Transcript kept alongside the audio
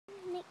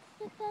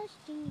bells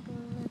jingle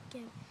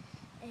again.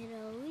 It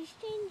always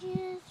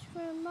changes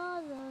from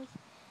all those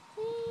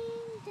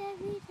things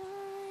every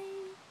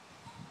time.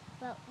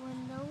 But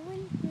when the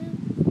wind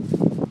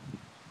blows,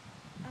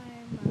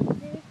 our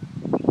mother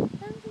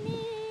of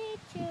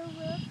nature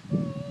will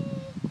say,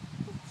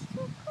 it's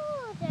so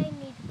cold, I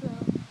need to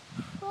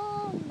blow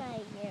all my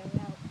hair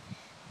out.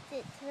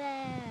 It's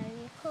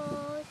very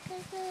cold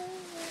because of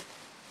it.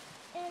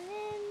 And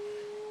then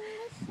the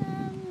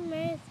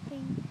summer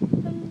spring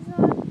comes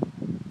on,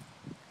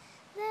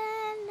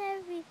 then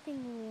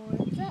everything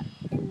warms up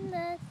in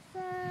the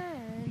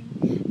sun.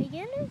 Are you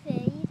gonna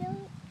fade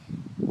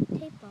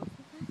tape off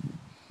of us?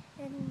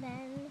 And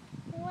then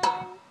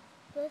when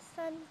the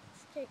sun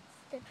starts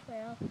to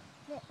twirl,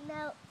 it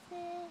melts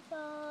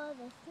all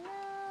the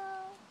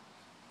snow.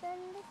 Then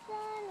the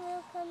sun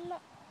will come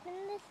up in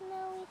the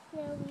snowy,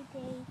 snowy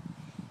days,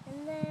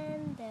 and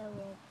then there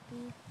will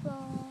be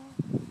fall.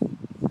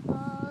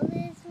 Fall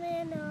is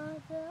when all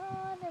the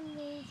autumn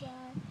leaves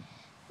are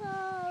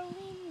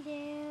falling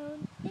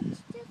down.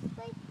 It's just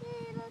like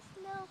little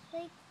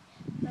snowflakes,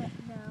 but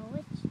now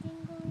it's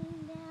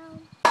jingling down.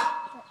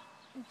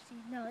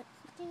 Now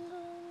it's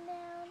jingling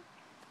down.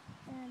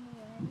 And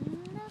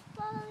when the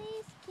fall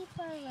leaves keep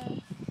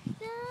on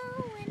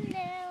going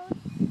down,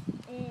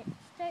 it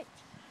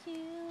starts to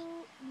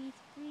be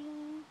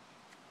spring,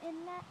 and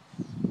that's